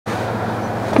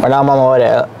Right now I'm on my way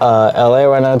to LA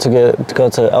right now to go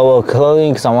to LL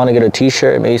Clothing because I want to get a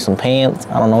t-shirt, maybe some pants.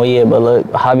 I don't know yet, but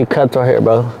look, hobby cuts right here,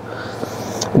 bro.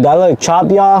 Do I look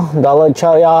chopped, y'all? Do I look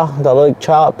chopped, y'all? Do I look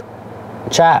chopped?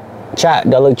 Chat.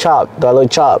 Do I look chopped? Do I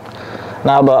look chopped?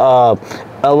 Nah, but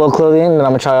LL Clothing, then I'm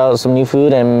gonna try out some new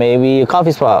food and maybe a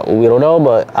coffee spot. We don't know,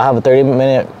 but I have a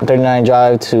 39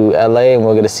 drive to LA and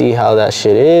we're gonna see how that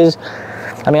shit is.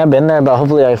 I mean, I've been there, but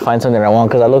hopefully I find something I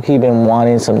want because I low-key been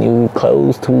wanting some new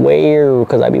clothes to wear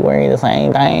because I be wearing the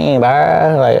same thing,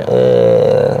 bro. Like,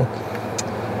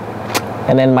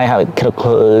 and then might have a kid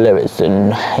clothes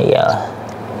and yeah.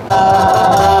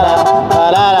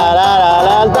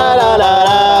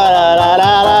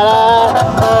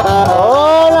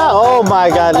 Oh my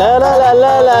God! La la la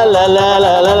la la la la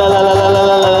la la la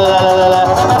la la.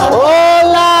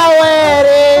 Hola,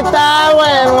 güerita,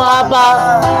 buen guapa.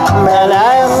 Me la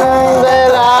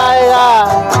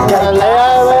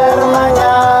ver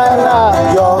mañana.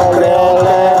 Yo creo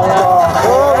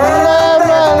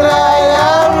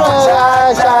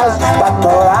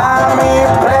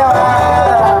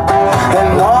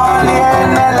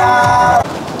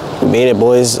we made it,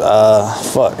 boys.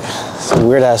 Fuck. It's a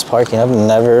weird ass parking. I've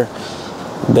never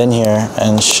been here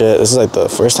and shit. This is like the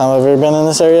first time I've ever been in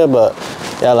this area, but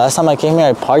yeah, last time I came here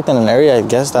I parked in an area I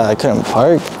guess that I couldn't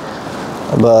park.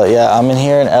 But yeah, I'm in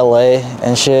here in LA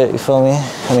and shit, you feel me?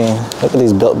 I mean, look at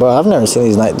these buildings, bro. I've never seen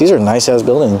these these are nice ass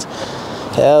buildings.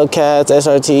 Hellcats,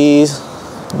 SRTs,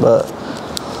 but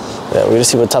yeah, we're gonna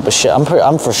see what type of shit. I'm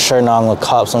for sure not gonna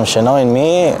cop some shit. Knowing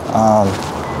me,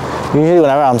 usually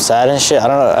whenever I'm sad and shit, I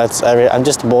don't know, I'm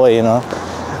just a boy, you know?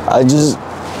 I just,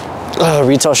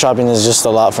 retail shopping is just a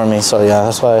lot for me, so yeah,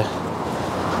 that's why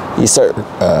you start,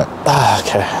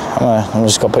 okay, I'm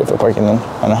just gonna pay for parking then,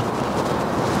 I know.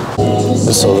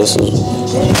 So this is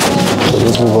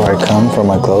where I come for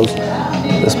my clothes.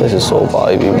 This place is so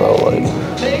vibey, bro, like,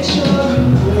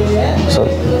 so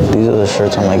these are the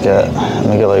shirts I might get. I'm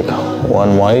gonna get like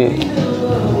one white,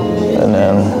 and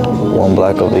then one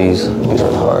black of these. These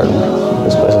are hard.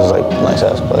 This place is like a nice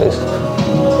ass place.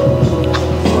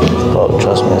 Oh,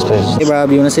 trust me, this place is... Hey,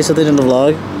 Rob, you wanna say something in the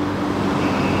vlog?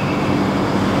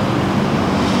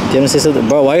 Do you wanna say something?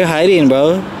 Bro, why are you hiding,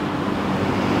 bro?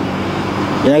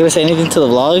 You're not gonna say anything to the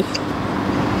vlog?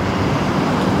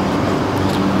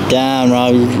 Damn,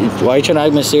 Rob, why are you trying to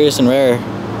act mysterious and rare?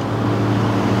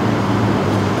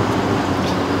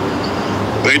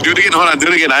 Wait, do it again. Hold on, do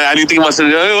it again. I need to think about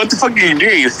something. What the fuck are you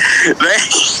doing?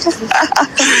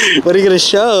 What are you gonna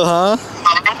show, huh?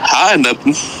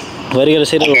 Nothing. What are you gonna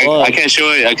say to the vlog? I can't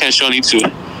show it. I can't show it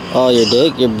to. Oh, your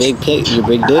dick? Your big dick?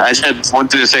 I just had one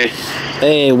thing to say.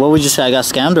 Hey, what would you say? I got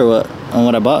scammed or what? On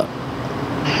what I bought?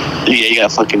 Yeah, you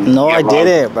got fucking... No, I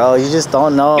didn't, bro. You just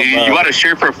don't know, bro. You bought a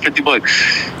shirt for 50 bucks.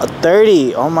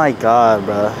 30? Oh my God,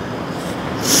 bro.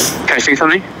 Can I say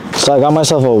something? So I got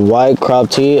myself a white crop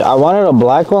tee. I wanted a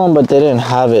black one, but they didn't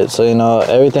have it. So, you know,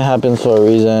 everything happens for a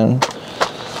reason.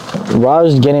 Rob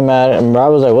was getting mad, and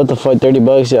Rob was like, what the fuck, 30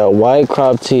 bucks? Yeah, white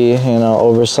crop tee, you know,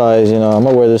 oversized, you know. I'm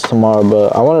gonna wear this tomorrow,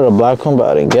 but I wanted a black one, but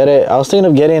I didn't get it. I was thinking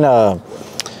of getting a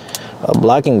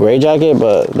black and gray jacket,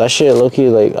 but that shit low-key,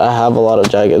 like, I have a lot of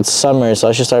jackets. It's summer, so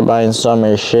I should start buying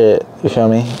summer shit, you feel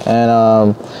me? And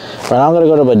right now I'm gonna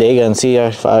go to Bodega and see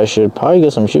if I should probably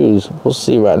get some shoes. We'll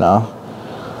see right now.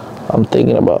 I'm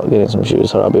thinking about getting some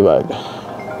shoes, so I'll be back.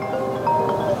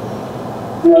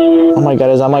 Oh my God,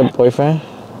 is that my boyfriend?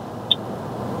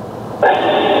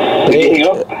 Did you hang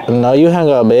up? No, you hang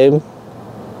up, babe.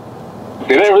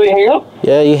 Did I really hang up?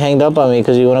 Yeah, you hanged up on me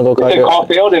because you want to go call your... call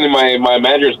failed and my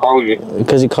manager's calling me.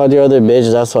 Because you called your other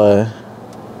bitch, that's why.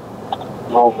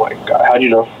 Oh my God, how do you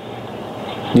know?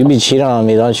 You be cheating on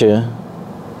me, don't you?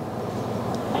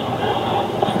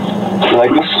 You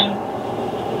like this?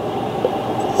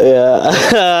 Yeah.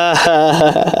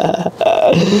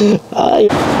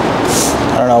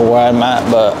 I don't know where I'm at,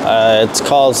 but it's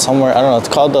called somewhere, I don't know, it's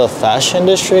called the Fashion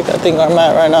District, I think I'm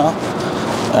at right now.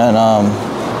 And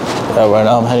yeah, right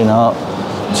now I'm heading out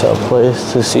to a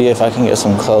place to see if I can get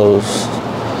some clothes.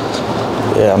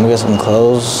 Yeah, I'm gonna get some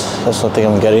clothes. That's what I think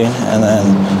I'm getting. And then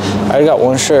I already got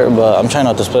one shirt, but I'm trying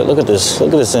not to split. Look at this.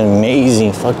 Look at this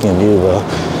amazing fucking view, bro.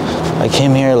 I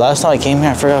came here, last time I came here,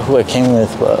 I forgot who I came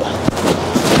with, but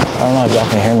I don't know if y'all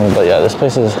can hear me, but yeah, this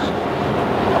place is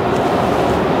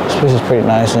pretty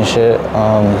nice and shit.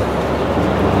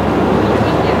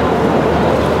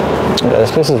 Yeah,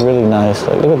 this place is really nice.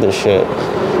 Like, look at this shit.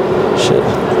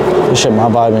 This shit, my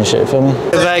vibe and shit. Feel me?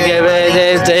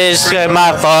 This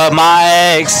my fuck my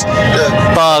ex.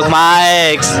 Fuck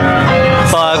my ex.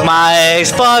 Fuck my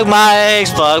ex. Fuck my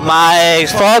ex. Fuck my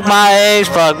ex. Fuck my ex.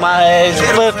 Fuck my ex.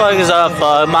 What the fuck is up?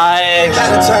 Fuck my ex.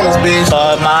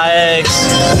 Fuck my ex.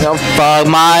 Fuck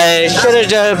my ex. Should've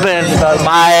just been fuck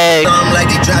my ex.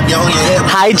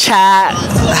 Hi chat.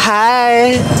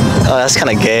 Hi. Oh, that's kind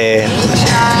of gay.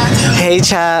 Hey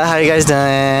chat, how you guys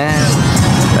doing?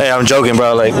 Hey, I'm joking,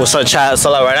 bro. Like, what's up, chat? So,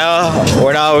 like, right now,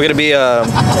 we're gonna be yeah,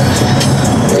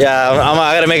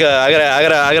 I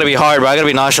gotta be hard, bro. I gotta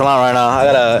be nonchalant right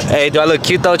now. Hey, do I look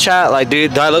cute though, chat? Like,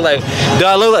 dude, do I look like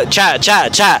chat? Do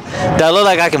I look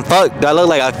like I can fuck? Do I look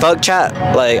like I fuck, chat?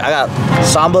 Like, I got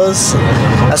sambas.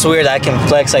 That's weird that I can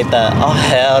flex like that. Oh,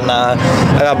 hell nah.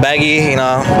 I got baggy,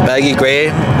 baggy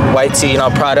gray, white tee,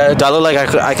 Prada. Do I look like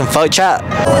I can fuck, chat?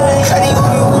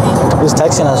 Who's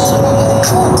texting us? Oh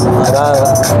my God.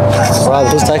 Rob,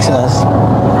 who's texting us?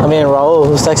 I mean, Raul,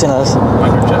 who's texting us?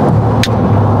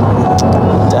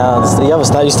 Damn, you have a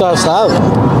Snap? You still have Snap?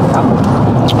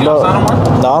 You don't have Snap no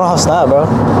more? No, I don't have Snap, bro.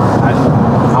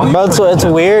 Bro, it's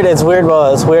weird. It's weird,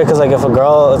 bro. It's weird because, like, if a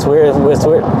girl, it's weird. It's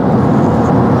weird.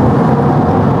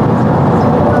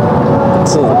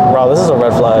 Bro, this is a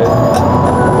red flag.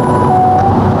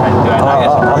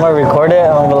 I'm gonna record it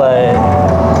and I'm gonna be like,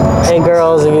 hey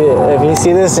girls, if you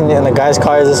see this in the guy's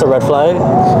car, is this a red flag?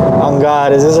 Oh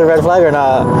God, is this a red flag or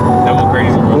not? That was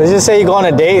crazy. Let's just say you go on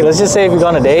a date. Let's just say if you go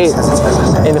on a date,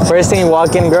 and the first thing you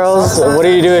walk in, girls, what do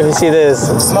you do if you see this?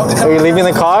 Are you leaving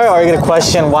the car, or are you gonna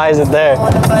question why is it there?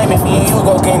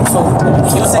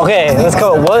 Okay, let's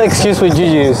go. What excuse would you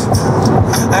use?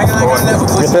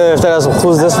 If that's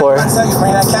who's this for? What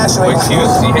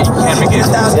excuse? You can't make it.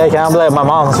 Yeah, can I be like my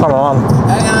mom? It's for my mom.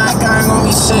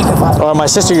 Or my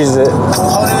sister uses it.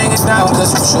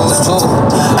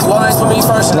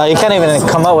 No, you can't even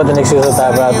come up with an excuse like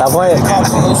that, bro. At that point,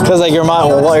 because like your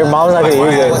mom's not gonna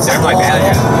use it.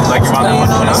 Like your mom.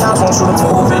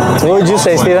 What would you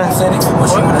say, Steven?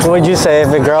 What would you say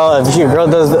if a girl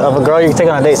you take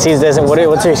on a date sees this and what's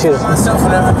your excuse?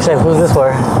 You say, who's this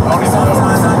for?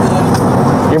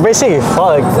 You're basically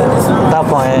fucked at that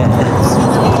point.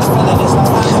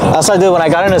 That's what I did when I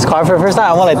got in his car for the first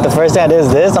time. I'm like, the first thing I did is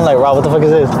this. I'm like, Rob, what the fuck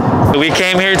is this? We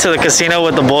came here to the casino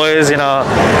with the boys, how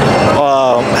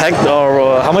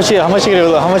much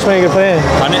money you gonna put in?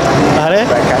 100?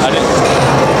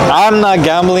 I'm not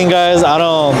gambling, guys. I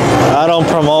don't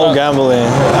promote gambling.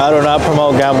 I do not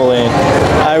promote gambling.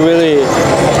 I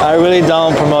really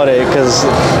don't promote it because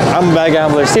I'm a bad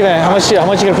gambler. Steven, how much you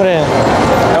gonna put in?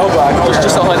 No, bro. It's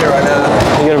just 100 right now.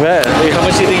 You get a bet. How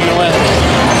much do you think you're gonna win?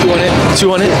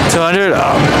 200. 200?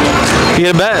 You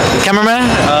get a bet? Cameraman?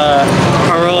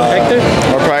 Carl Hector?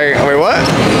 Or probably, wait, what?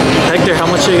 Hector, how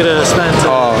much are you gonna spend?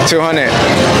 200.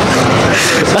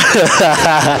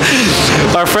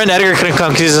 Our friend Edgar couldn't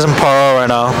come because he's in Paro right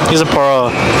now. He's in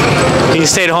Paro. He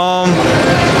stayed home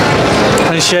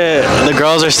and shit. The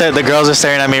girls are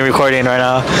staring at me recording right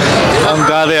now. I'm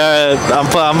God they are. I'm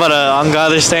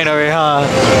God they're staying over here, huh?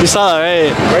 You saw that,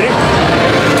 right? Ready?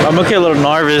 I'm looking a little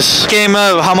nervous. Game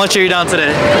up. How much are you down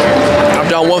today? I'm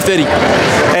down 150.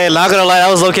 Hey, not gonna lie, that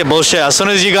was low-key bullshit. As soon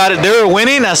as you got it, they were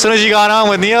winning. As soon as you got on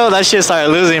with Neo, that shit started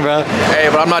losing, bro. Hey,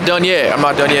 but I'm not done yet.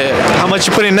 How much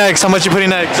you putting next? Don't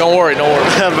worry.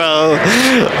 Bro,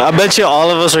 I bet you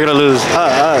all of us are gonna lose.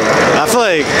 I feel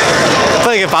like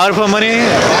if I would put money,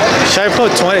 should I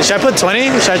put 20? Should I put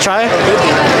 20? Should I try?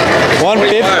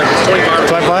 150?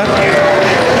 25?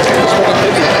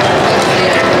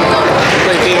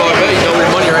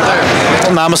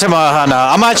 Nah, I'm gonna say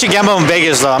I'm actually gambling in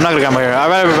Vegas though. I'm not gonna gamble here. I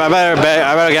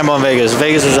better gamble in Vegas.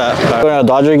 Vegas is that. We're in a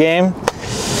Dodger game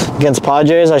against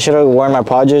Padres. I should have worn my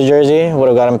Padres jersey. Would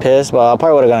have gotten pissed, but I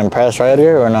probably would have gotten impressed, right,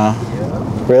 Edgar? Or no?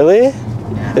 Really?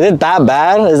 Is it that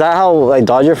bad? Is that how like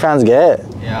Dodger fans get?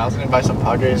 Yeah, I was gonna buy some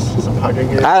Padres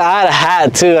gear. I had a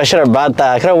hat too. I should have bought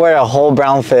that. I could have worn a whole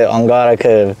brown fit. On God, I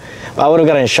could. I would have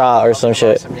gotten shot or some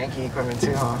shit. Some Yankee equipment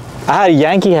too, huh? I had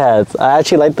Yankee hats. I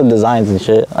actually like the designs and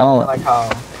shit. I don't like how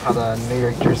the New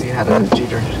York jersey had a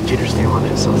Jeter stamp on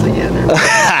it, so I was like, yeah, there.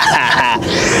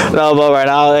 No, but right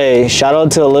now, hey, shout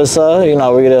out to Alyssa.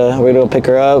 We're gonna pick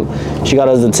her up. She got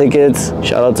us the tickets.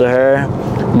 Shout out to her.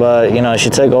 But she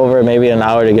took over maybe an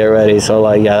hour to get ready. So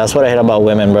like, yeah, that's what I hate about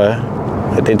women, bro.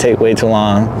 Like, they take way too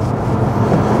long.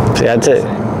 So yeah,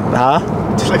 huh?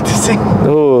 Do you like to sing?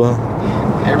 Ooh.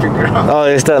 Every girl. Oh,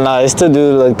 they still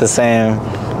do look the same.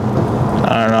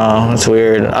 I don't know. It's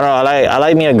weird. I don't know. I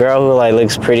like me a girl who like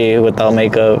looks pretty without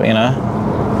makeup.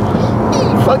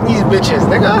 Fuck these bitches,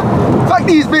 nigga. Fuck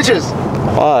these bitches.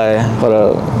 Why? What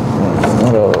up?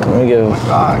 me give.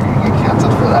 God, you're gonna get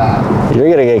canceled for that. You're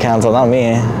gonna get canceled, not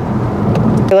me.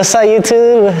 Hey, what's up,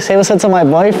 YouTube? Say what's up to my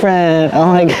boyfriend. Oh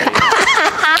my god.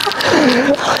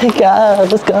 Oh my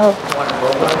god, let's go.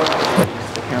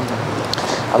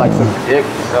 I like some dick,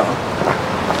 so.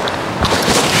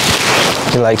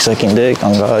 You like sucking dick?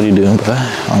 On God you do, bro.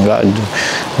 On God you do.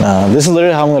 Nah, this is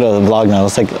literally how I'm gonna vlog now.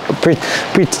 It's like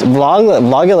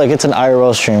vlog it like it's an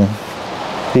IRL stream.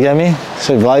 You get me?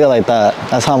 So vlog it like that.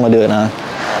 That's how I'm gonna do it now.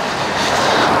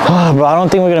 Oh, bro, I don't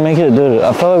think we're gonna make it, dude.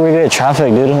 I feel like we're gonna get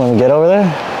traffic, dude, when we get over there.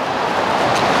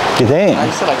 You think? I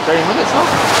said like 30 minutes, huh?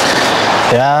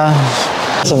 Yeah.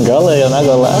 Some girl there, I'm not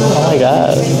gonna lie. Oh my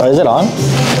god. Oh, is it on?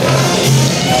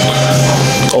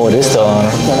 Oh, it is still on.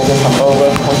 Gonna get some boba.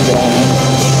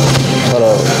 Hold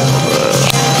up.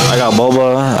 I got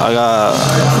boba.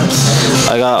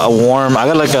 I got a warm. I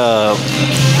got like a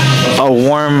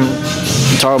warm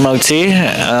tart milk tea.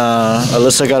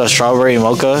 Alyssa got a strawberry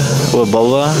mocha with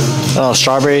boba. Oh,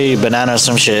 strawberry banana or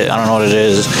some shit. I don't know what it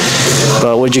is.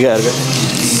 But what'd you get?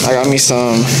 I got me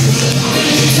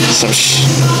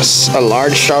a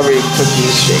large strawberry cookie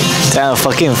shake. Damn,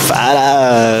 fucking fat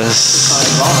ass.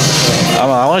 I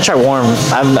want to try warm.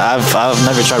 I've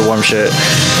never tried warm shit.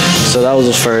 So that was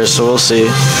the first. So we'll see.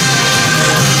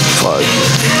 Fuck.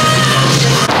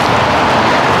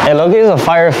 Hey, look, it's a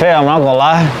fire fit. I'm not gonna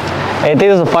lie. Hey, you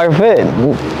think it's a fire fit?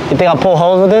 You think I'll pull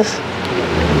holes with this?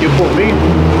 You pulled me.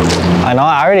 I know,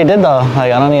 I already did though.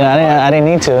 Like, I didn't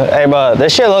need to. Hey, but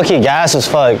this shit low-key gas as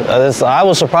fuck. I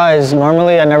was surprised.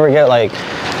 Normally, I never get like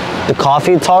the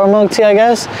coffee tar milk tea, I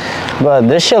guess. But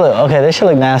this shit look, okay, this shit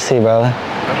look nasty, bro.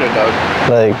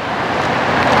 Like,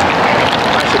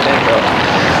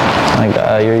 my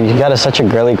God, you got such a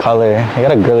girly color. You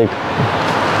got a girly.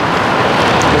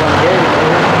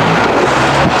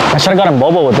 I should have gotten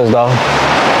boba with this though.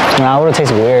 Nah, it would have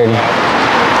tasted weird.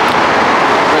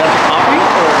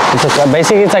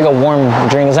 Basically, it's like a warm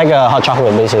drink. It's like a hot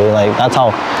chocolate, basically. Like that's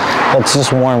how. It's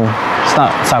just warm. It's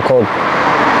not cold. So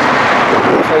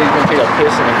you can take a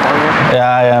piss in the corner?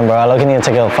 Yeah, bro. I look, I need to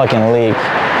take a fucking leak.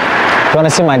 If you want to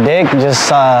see my dick, just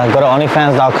go to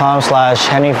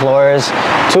onlyfans.com/Henryy.Floress,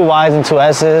 2 Y's and 2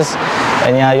 S's,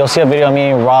 and yeah, you'll see a video of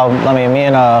me and Rob. I mean, me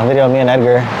and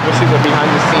Edgar. You'll see the behind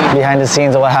the scenes. Behind the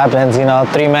scenes of what happens. You know,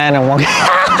 3 men and 1.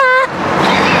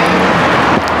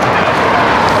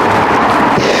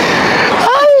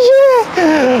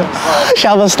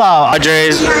 Shall we stop?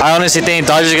 Dodgers. I honestly think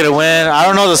Dodgers are gonna win. I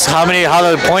don't know how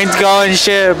the points go and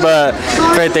shit, but I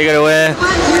think they're gonna win.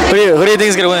 Who do you think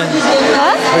is gonna win?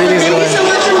 Huh? Who do you think is gonna win?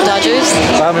 Dodgers.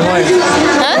 How many points?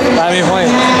 Huh? How many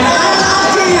points?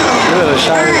 Look at the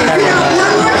shiny camera.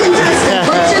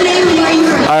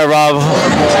 All right, Rob.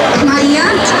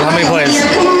 How many points?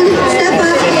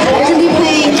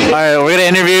 All right, we're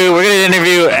gonna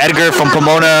interview Edgar from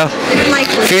Pomona,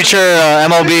 future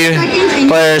MLB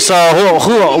player. So,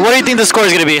 what do you think the score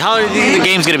is gonna be? How do you think the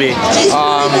game's gonna be?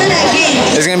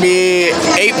 It's gonna be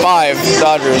 8-5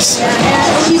 Dodgers.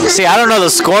 See, I don't know the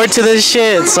score to this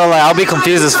shit, so like I'll be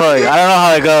confused as fuck. I don't know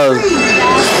how it goes.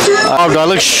 Oh, do I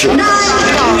look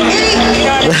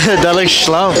do I look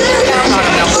slump?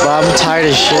 But I'm tired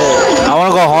as shit. I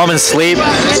wanna go home and sleep.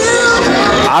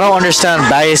 I don't understand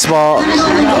baseball.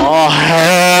 Oh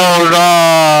hell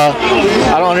no!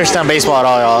 I don't understand baseball at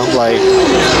all, y'all. Like,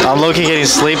 I'm low-key getting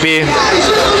sleepy.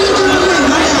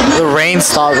 The rain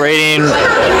stopped raining.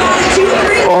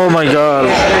 Oh my god.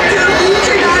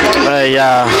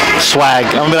 Yeah, swag.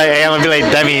 I'm gonna be like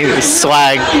Demi,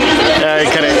 swag. No.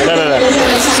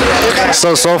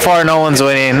 So far no one's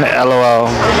winning. LOL.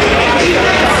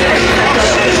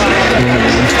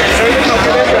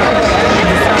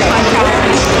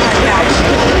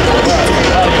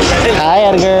 Hi,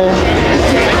 Edgar.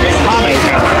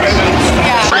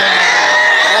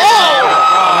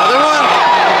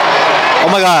 Oh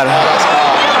my god.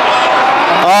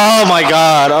 Oh my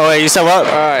god. Oh wait, you said what?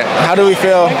 Alright, how do we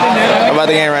feel about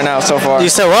the game right now so far? You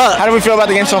said what? How do we feel about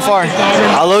the game so far?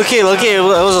 Low-key, it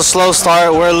was a slow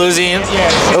start. We're losing.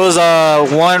 It was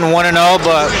 1-0,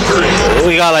 but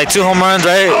we got like 2 home runs,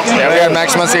 right? Yeah, we had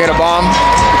Max Muncy hit a bomb.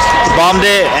 Bombed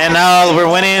it, and now we're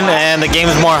winning, and the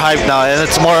game's more hyped now, and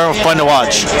it's more fun to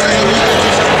watch.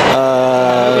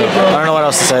 I don't know what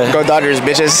else to say. Go Dodgers,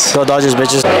 bitches. Go Dodgers,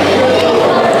 bitches.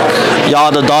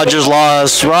 Y'all, the Dodgers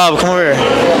lost. Rob, come over here.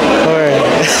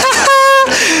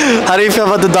 How do you feel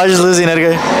about the Dodgers losing,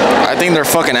 Edgar? I think they're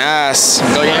fucking ass.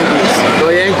 Go Yankees. Go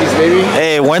Yankees, baby.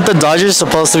 Hey, weren't the Dodgers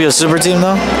supposed to be a super team,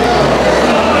 though?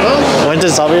 Weren't the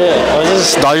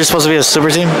Dodgers supposed to be a super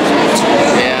team?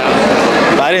 Yeah.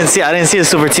 But I didn't see a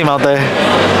super team out there.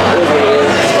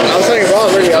 I was saying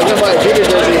wrong, really. I was gonna buy a Jeter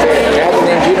jersey. They had the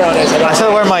name Jeter on it. So I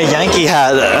should wear my Yankee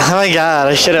hat. Oh my god,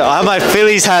 I should have. I have my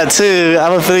Phillies hat too. I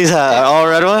have a Phillies hat. All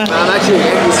red one? I'm actually a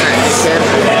Yankees fan.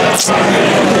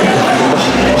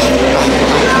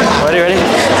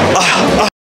 Ready?